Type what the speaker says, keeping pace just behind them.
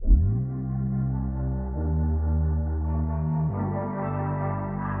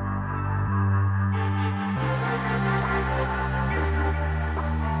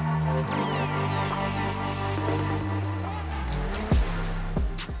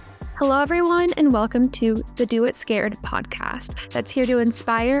Hello, everyone, and welcome to the Do It Scared podcast that's here to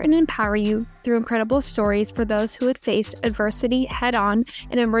inspire and empower you through incredible stories for those who had faced adversity head-on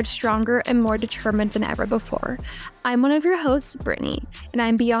and emerged stronger and more determined than ever before. I'm one of your hosts, Brittany, and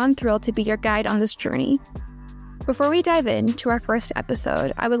I'm beyond thrilled to be your guide on this journey. Before we dive into our first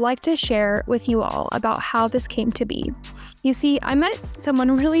episode, I would like to share with you all about how this came to be. You see, I met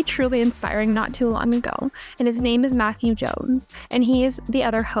someone really truly inspiring not too long ago, and his name is Matthew Jones, and he is the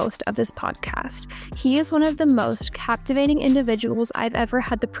other host of this podcast. He is one of the most captivating individuals I've ever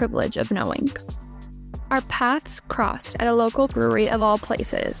had the privilege of knowing. Our paths crossed at a local brewery of all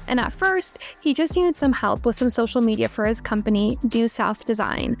places, and at first, he just needed some help with some social media for his company, Due South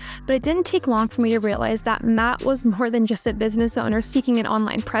Design, but it didn't take long for me to realize that Matt was more than just a business owner seeking an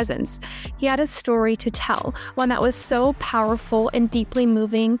online presence. He had a story to tell, one that was so powerful and deeply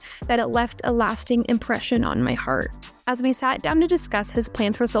moving that it left a lasting impression on my heart. As we sat down to discuss his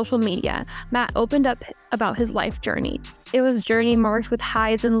plans for social media, Matt opened up about his life journey. It was a journey marked with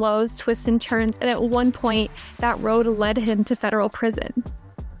highs and lows, twists and turns, and at one point, that road led him to federal prison.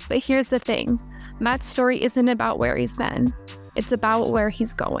 But here's the thing, Matt's story isn't about where he's been, it's about where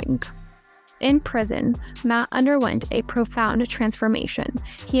he's going. In prison, Matt underwent a profound transformation.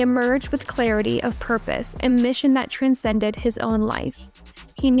 He emerged with clarity of purpose and mission that transcended his own life.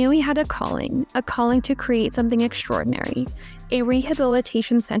 He knew he had a calling to create something extraordinary, a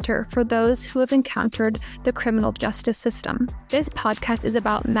rehabilitation center for those who have encountered the criminal justice system. This podcast is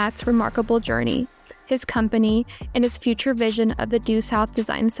about Matt's remarkable journey, his company, and his future vision of the Due South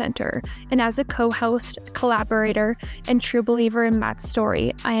Design Center. And as a co-host, collaborator, and true believer in Matt's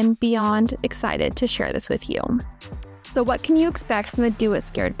story, I am beyond excited to share this with you. So what can you expect from the Do It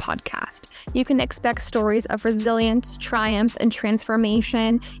Scared podcast? You can expect stories of resilience, triumph, and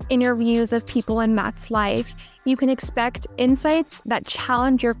transformation, interviews of people in Matt's life. You can expect insights that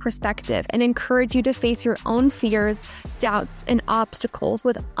challenge your perspective and encourage you to face your own fears, doubts, and obstacles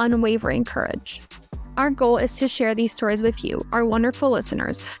with unwavering courage. Our goal is to share these stories with you, our wonderful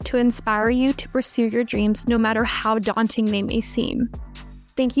listeners, to inspire you to pursue your dreams no matter how daunting they may seem.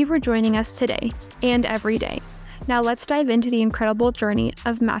 Thank you for joining us today and every day. Now let's dive into the incredible journey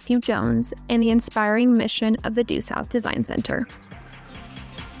of Matthew Jones and the inspiring mission of the Due South Design Center.